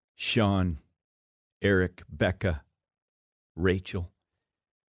 Sean, Eric, Becca, Rachel,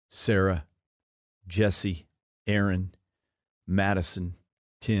 Sarah, Jesse, Aaron, Madison,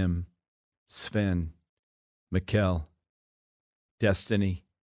 Tim, Sven, Mikkel, Destiny,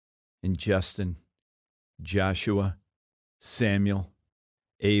 and Justin, Joshua, Samuel,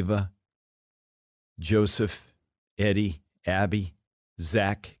 Ava, Joseph, Eddie, Abby,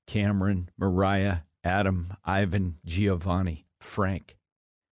 Zach, Cameron, Mariah, Adam, Ivan, Giovanni, Frank,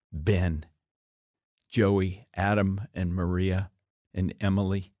 Ben, Joey, Adam and Maria, and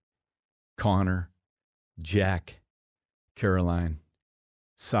Emily, Connor, Jack, Caroline,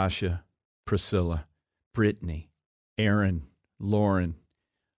 Sasha, Priscilla, Brittany, Aaron, Lauren,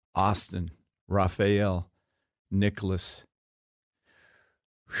 Austin, Raphael, Nicholas,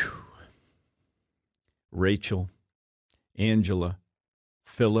 Rachel, Angela,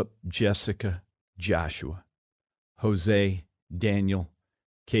 Philip, Jessica, Joshua, Jose, Daniel,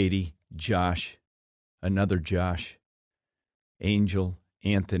 Katie, Josh, another Josh, Angel,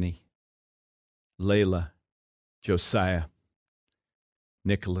 Anthony, Layla, Josiah,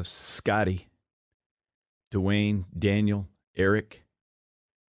 Nicholas, Scotty, Dwayne, Daniel, Eric,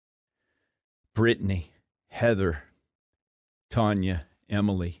 Brittany, Heather, Tanya,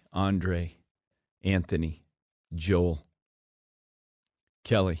 Emily, Andre, Anthony, Joel,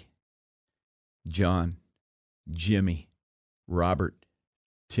 Kelly, John, Jimmy, Robert,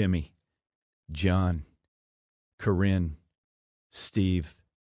 Timmy, John, Corinne, Steve.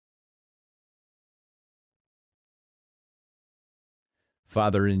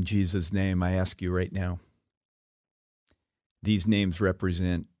 Father, in Jesus' name, I ask you right now, these names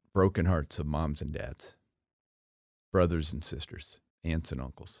represent broken hearts of moms and dads, brothers and sisters, aunts and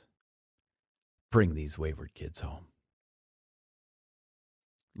uncles. Bring these wayward kids home.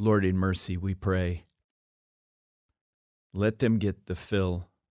 Lord, in mercy, we pray, let them get the fill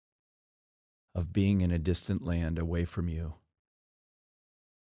of being in a distant land away from you.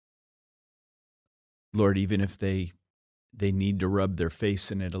 Lord, even if they need to rub their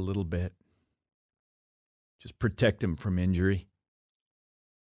face in it a little bit, just protect them from injury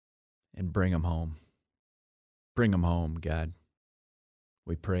and bring them home. Bring them home, God.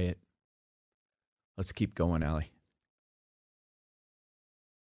 We pray it. Let's keep going, Allie.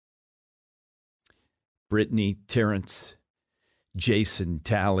 Brittany, Terrence, Jason,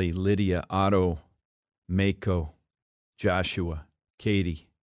 Tally, Lydia, Otto, Mako, Joshua, Katie,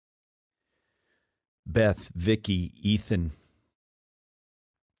 Beth, Vicky, Ethan,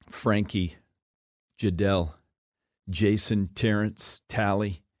 Frankie, Jadelle, Jason, Terrence,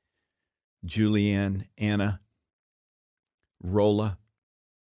 Tally, Julianne, Anna, Rolla,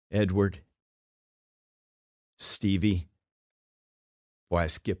 Edward, Stevie. Boy, I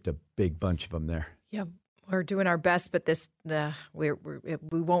skipped a big bunch of them there. Yeah, we're doing our best, but we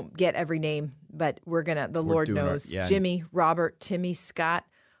won't get every name, but we're gonna. The Lord knows. Jimmy, Robert, Timmy, Scott,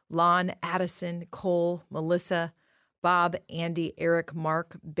 Lon, Addison, Cole, Melissa, Bob, Andy, Eric,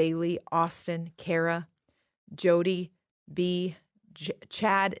 Mark, Bailey, Austin, Kara, Jody, B,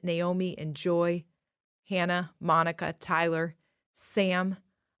 Chad, Naomi, and Joy, Hannah, Monica, Tyler, Sam,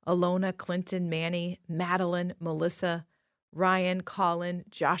 Alona, Clinton, Manny, Madeline, Melissa, Ryan, Colin,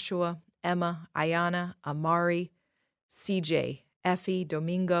 Joshua, Emma, Ayana, Amari, CJ, Effie,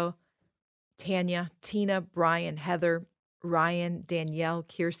 Domingo, Tanya, Tina, Brian, Heather, Ryan, Danielle,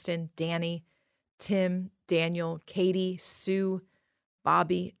 Kirsten, Danny, Tim, Daniel, Katie, Sue,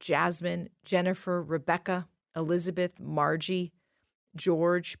 Bobby, Jasmine, Jennifer, Rebecca, Elizabeth, Margie,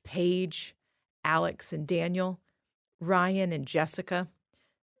 George, Paige, Alex and Daniel, Ryan and Jessica,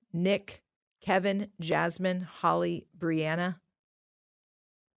 Nick, Kevin, Jasmine, Holly, Brianna,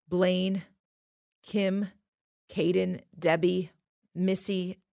 Blaine, Kim, Caden, Debbie,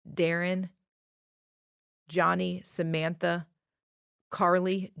 Missy, Darren, Johnny, Samantha,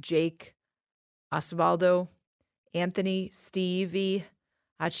 Carly, Jake, Osvaldo, Anthony, Stevie,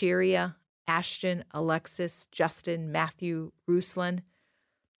 Achiria, Ashton, Alexis, Justin, Matthew, Ruslan,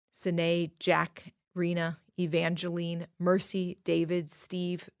 Sine, Jack, Rena, Evangeline, Mercy, David,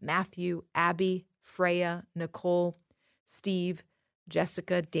 Steve, Matthew, Abby, Freya, Nicole, Steve,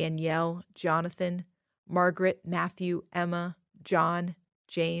 Jessica, Danielle, Jonathan, Margaret, Matthew, Emma, John,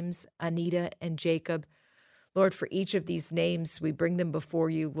 James, Anita, and Jacob. Lord, for each of these names, we bring them before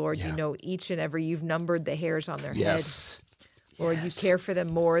you. Lord, you know each and every, you've numbered the hairs on their head. Lord, you care for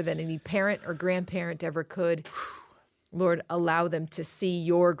them more than any parent or grandparent ever could. Lord, allow them to see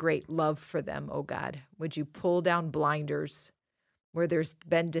your great love for them, oh God. Would you pull down blinders where there's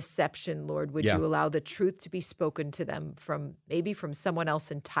been deception, Lord? Would you allow the truth to be spoken to them from maybe from someone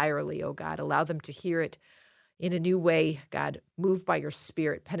else entirely, oh God? Allow them to hear it in a new way. God, move by your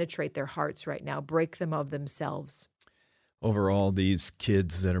Spirit, penetrate their hearts right now, break them of themselves. Over all these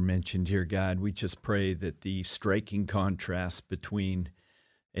kids that are mentioned here, God, we just pray that the striking contrast between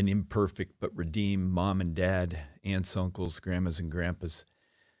an imperfect but redeemed mom and dad, aunts, uncles, grandmas, and grandpas,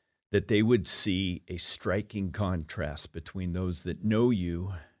 that they would see a striking contrast between those that know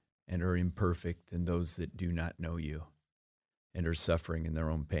you and are imperfect and those that do not know you and are suffering in their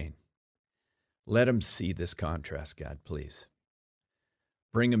own pain. Let them see this contrast, God, please.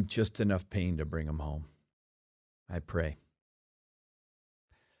 Bring them just enough pain to bring them home. I pray.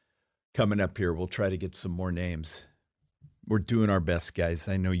 Coming up here, we'll try to get some more names. We're doing our best, guys.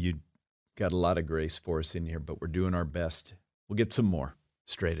 I know you got a lot of grace for us in here, but we're doing our best. We'll get some more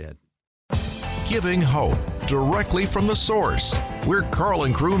straight ahead. Giving hope directly from the source. We're Carl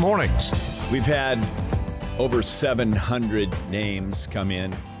and Crew Mornings. We've had over 700 names come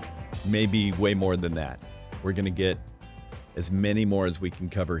in, maybe way more than that. We're going to get as many more as we can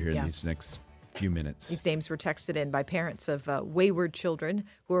cover here in these next few minutes. These names were texted in by parents of wayward children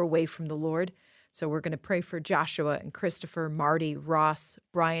who are away from the Lord. So we're going to pray for Joshua and Christopher, Marty, Ross,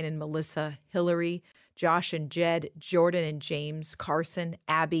 Brian and Melissa, Hillary, Josh and Jed, Jordan and James, Carson,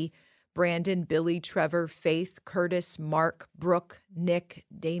 Abby, Brandon, Billy, Trevor, Faith, Curtis, Mark, Brooke, Nick,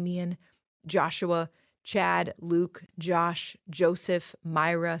 Damian, Joshua, Chad, Luke, Josh, Joseph,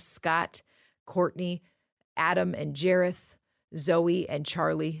 Myra, Scott, Courtney, Adam and Jareth, Zoe and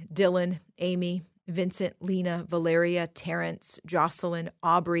Charlie, Dylan, Amy, Vincent, Lena, Valeria, Terrence, Jocelyn,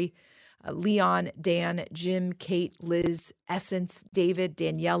 Aubrey, Leon, Dan, Jim, Kate, Liz, Essence, David,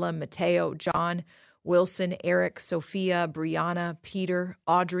 Daniela, Mateo, John, Wilson, Eric, Sophia, Brianna, Peter,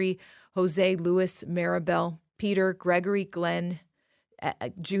 Audrey, Jose, Lewis, Maribel, Peter, Gregory, Glenn,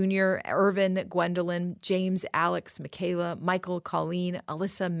 Junior, Irvin, Gwendolyn, James, Alex, Michaela, Michael, Colleen,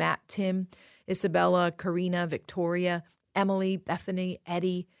 Alyssa, Matt, Tim, Isabella, Karina, Victoria, Emily, Bethany,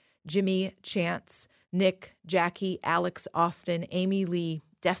 Eddie, Jimmy, Chance, Nick, Jackie, Alex, Austin, Amy Lee,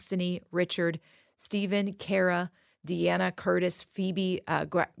 Destiny, Richard, Stephen, Kara, Deanna, Curtis, Phoebe,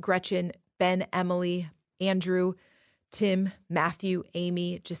 Gretchen, Ben, Emily, Andrew, Tim, Matthew,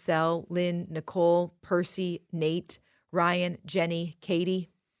 Amy, Giselle, Lynn, Nicole, Percy, Nate, Ryan, Jenny, Katie,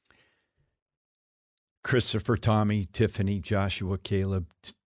 Christopher, Tommy, Tiffany, Joshua, Caleb,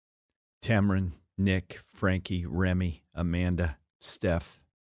 Tamron, Nick, Frankie, Remy, Amanda, Steph,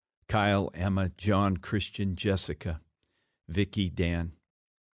 Kyle, Emma, John, Christian, Jessica, Vicky, Dan,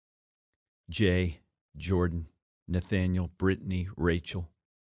 Jay, Jordan, Nathaniel, Brittany, Rachel,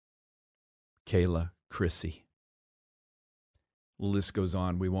 Kayla, Chrissy. The list goes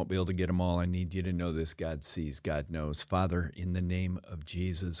on. We won't be able to get them all. I need you to know this. God sees, God knows. Father, in the name of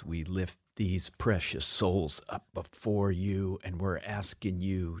Jesus, we lift these precious souls up before you, and we're asking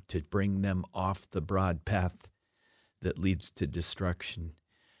you to bring them off the broad path that leads to destruction.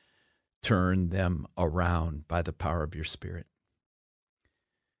 Turn them around by the power of your Spirit.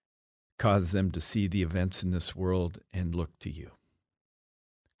 Cause them to see the events in this world and look to you.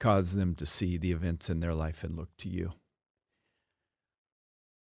 Cause them to see the events in their life and look to you.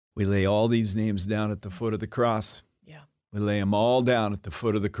 We lay all these names down at the foot of the cross. Yeah. We lay them all down at the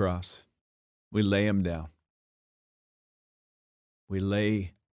foot of the cross. We lay them down. We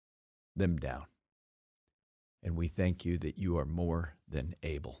lay them down. And we thank you that you are more than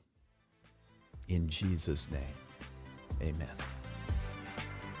able. In Jesus' name, amen.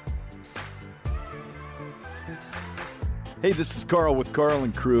 Hey, this is Carl with Carl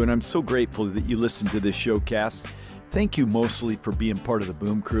and Crew, and I'm so grateful that you listen to this showcast. Thank you mostly for being part of the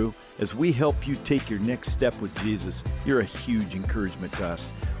Boom Crew. As we help you take your next step with Jesus, you're a huge encouragement to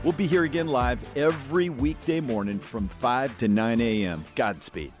us. We'll be here again live every weekday morning from 5 to 9 a.m.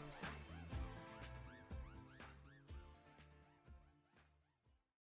 Godspeed.